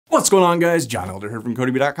What's going on, guys? John Elder here from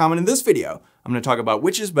Codemy.com, and in this video, I'm going to talk about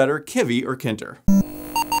which is better, Kivy or Tkinter.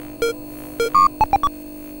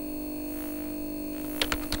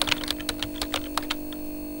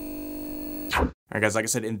 Alright guys, like I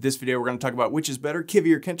said, in this video, we're going to talk about which is better,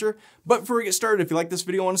 Kivy or Tkinter. But before we get started, if you like this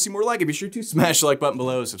video and want to see more like it, be sure to smash the like button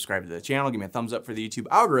below, subscribe to the channel, give me a thumbs up for the YouTube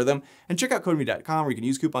algorithm, and check out Codemy.com where you can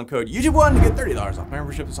use coupon code YouTube1 to get $30 off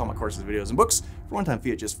membership to all my courses, videos, and books for one-time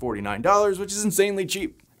fee at just $49, which is insanely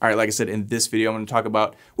cheap. Alright, like I said, in this video, I'm going to talk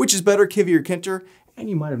about which is better, Kivy or Tkinter. And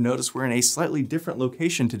you might have noticed we're in a slightly different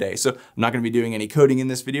location today. So I'm not going to be doing any coding in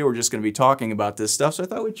this video. We're just going to be talking about this stuff. So I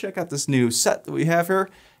thought we'd check out this new set that we have here,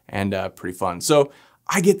 and pretty fun. So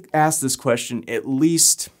I get asked this question at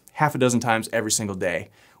least half a dozen times every single day.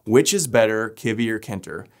 Which is better, Kivy or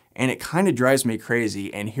Tkinter? And it kind of drives me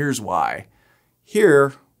crazy, and here's why.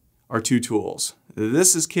 Here are two tools.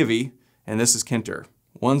 This is Kivy, and this is Tkinter.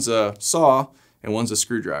 One's a saw, and one's a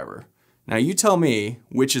screwdriver. Now you tell me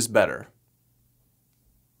which is better.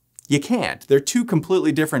 You can't. They're two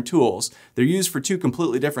completely different tools. They're used for two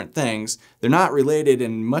completely different things. They're not related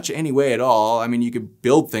in much any way at all. I mean, you could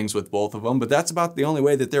build things with both of them, but that's about the only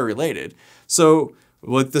way that they're related. So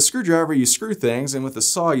with the screwdriver, you screw things, and with the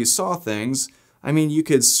saw, you saw things. I mean, you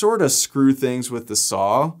could sort of screw things with the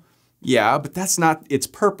saw, yeah, but that's not its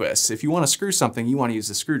purpose. If you want to screw something, you want to use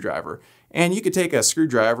the screwdriver. And you could take a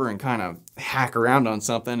screwdriver and kind of hack around on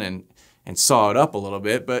something and saw it up a little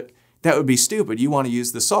bit, but that would be stupid. You want to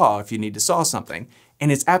use the saw if you need to saw something. And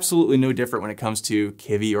it's absolutely no different when it comes to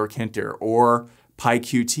Kivy or Tkinter or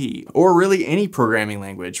PyQt or really any programming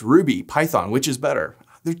language. Ruby, Python, which is better?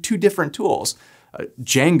 They're two different tools.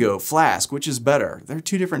 Django, Flask, which is better? They're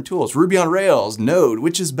two different tools. Ruby on Rails, Node,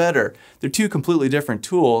 which is better? They're two completely different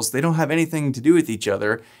tools. They don't have anything to do with each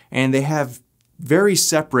other, and they have very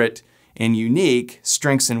separate and unique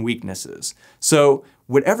strengths and weaknesses. So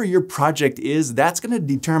whatever your project is, that's going to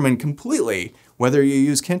determine completely whether you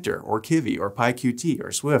use Tkinter or Kivy or PyQt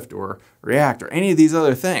or Swift or React or any of these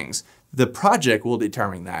other things. The project will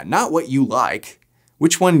determine that, not what you like.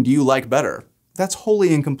 Which one do you like better? That's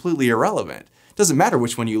wholly and completely irrelevant. It doesn't matter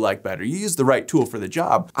which one you like better. You use the right tool for the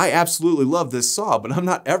job. I absolutely love this saw, but I'm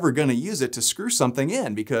not ever going to use it to screw something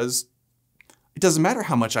in because it doesn't matter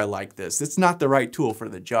how much I like this. It's not the right tool for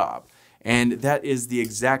the job. And that is the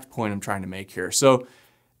exact point I'm trying to make here. So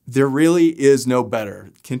there really is no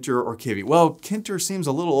better, Tkinter or Kivy. Well, Tkinter seems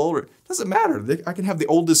a little older. It doesn't matter. I can have the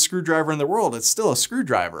oldest screwdriver in the world. It's still a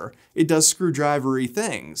screwdriver. It does screwdriver-y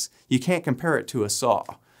things. You can't compare it to a saw.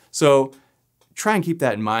 So try and keep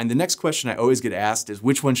that in mind. The next question I always get asked is,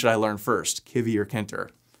 which one should I learn first, Kivy or Tkinter?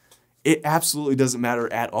 It absolutely doesn't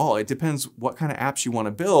matter at all. It depends what kind of apps you want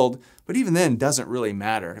to build, but even then, it doesn't really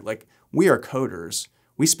matter. Like, we are coders.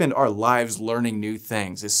 We spend our lives learning new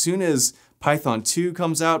things. As soon as Python 2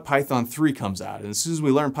 comes out, Python 3 comes out. And as soon as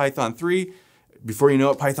we learn Python 3, before you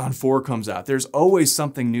know it, Python 4 comes out. There's always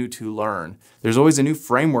something new to learn. There's always a new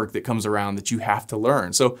framework that comes around that you have to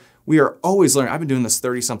learn. So we are always learning. I've been doing this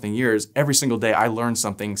 30-something years. Every single day I learn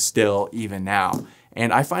something still, even now.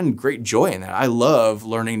 And I find great joy in that. I love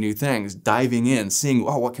learning new things, diving in, seeing,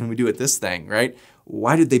 oh, what can we do with this thing, right?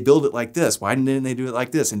 Why did they build it like this? Why didn't they do it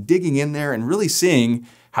like this? And digging in there and really seeing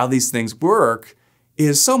how these things work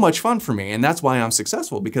is so much fun for me. And that's why I'm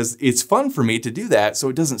successful, because it's fun for me to do that so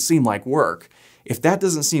it doesn't seem like work. If that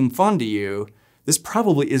doesn't seem fun to you, this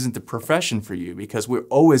probably isn't the profession for you, because we're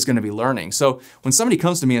always going to be learning. So when somebody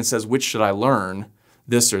comes to me and says, which should I learn,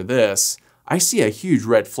 this or this, I see a huge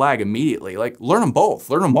red flag immediately. Like, learn them both,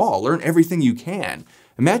 learn them all, learn everything you can.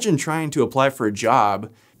 Imagine trying to apply for a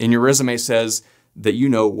job and your resume says that you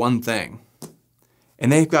know one thing.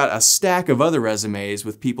 And they've got a stack of other resumes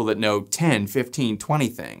with people that know 10, 15, 20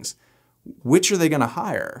 things. Which are they going to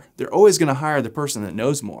hire? They're always going to hire the person that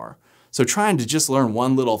knows more. So trying to just learn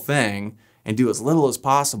one little thing and do as little as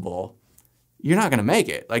possible, you're not going to make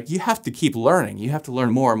it. Like, you have to keep learning. You have to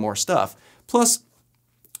learn more and more stuff. Plus,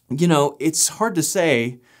 you know, it's hard to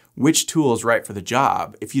say which tool is right for the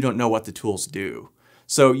job if you don't know what the tools do.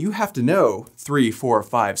 So you have to know 3, 4,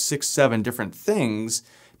 5, 6, 7 different things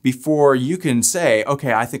before you can say,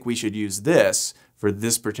 okay, I think we should use this for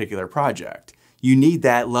this particular project. You need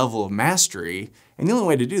that level of mastery, and the only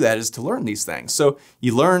way to do that is to learn these things. So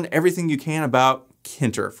you learn everything you can about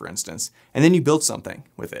Tkinter, for instance, and then you build something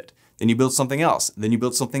with it. Then you build something else, then you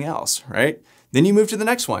build something else, right? Then you move to the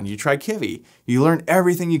next one, you try Kivy. You learn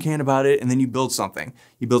everything you can about it, and then you build something.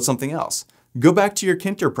 You build something else. Go back to your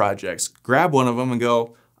Tkinter projects, grab one of them and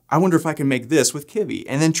go, I wonder if I can make this with Kivy,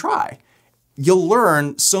 and then try. You'll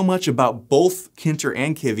learn so much about both Tkinter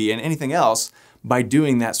and Kivy and anything else by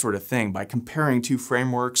doing that sort of thing, by comparing two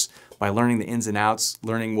frameworks, by learning the ins and outs,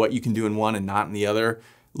 learning what you can do in one and not in the other,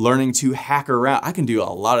 learning to hack around. I can do a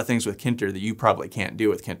lot of things with Tkinter that you probably can't do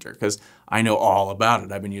with Tkinter because I know all about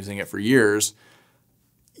it. I've been using it for years.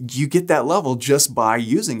 You get that level just by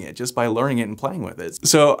using it, just by learning it and playing with it.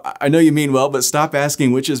 So I know you mean well, but stop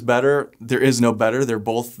asking which is better. There is no better. They're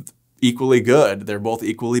both equally good. They're both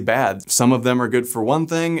equally bad. Some of them are good for one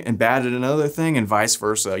thing and bad at another thing, and vice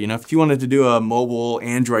versa. You know, if you wanted to do a mobile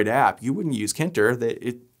Android app, you wouldn't use Tkinter.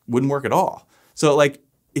 It wouldn't work at all. So like,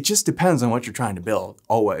 it just depends on what you're trying to build,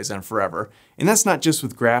 always and forever. And that's not just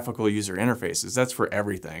with graphical user interfaces. That's for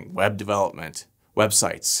everything. Web development,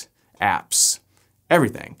 websites, apps,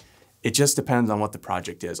 everything. It just depends on what the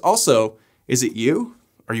project is. Also, is it you?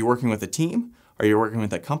 Are you working with a team? Are you working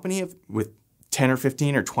with a company with 10 or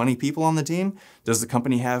 15 or 20 people on the team? Does the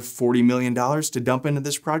company have $40 million to dump into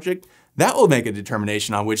this project? That will make a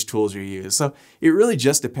determination on which tools you use. So it really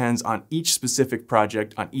just depends on each specific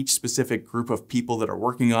project, on each specific group of people that are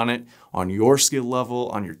working on it, on your skill level,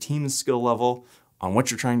 on your team's skill level, on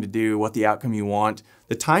what you're trying to do, what the outcome you want,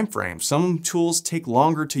 the time frame. Some tools take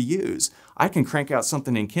longer to use. I can crank out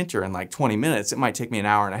something in Tkinter in like 20 minutes. It might take me an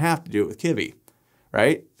hour and a half to do it with Kivy,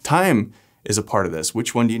 right? Time is a part of this.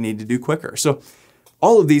 Which one do you need to do quicker? So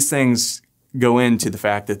all of these things go into the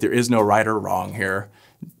fact that there is no right or wrong here.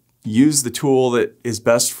 Use the tool that is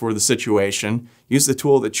best for the situation. Use the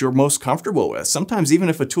tool that you're most comfortable with. Sometimes even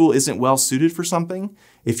if a tool isn't well suited for something,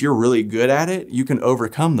 if you're really good at it, you can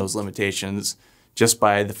overcome those limitations just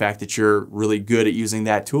by the fact that you're really good at using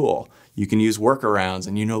that tool. You can use workarounds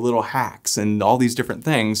and little hacks and all these different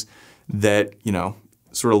things that,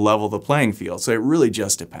 sort of level the playing field. So it really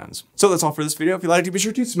just depends. So that's all for this video. If you liked it, be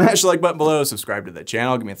sure to smash the like button below, subscribe to the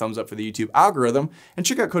channel, give me a thumbs up for the YouTube algorithm, and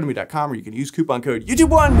check out Codemy.com where you can use coupon code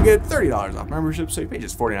YouTube1 to get $30 off membership. So you pay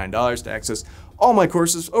just $49 to access all my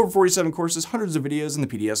courses, over 47 courses, hundreds of videos, and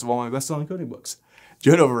the PDFs of all my best-selling coding books.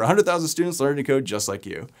 Join over 100,000 students learning to code just like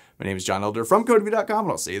you. My name is John Elder from Codemy.com,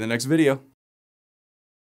 and I'll see you in the next video.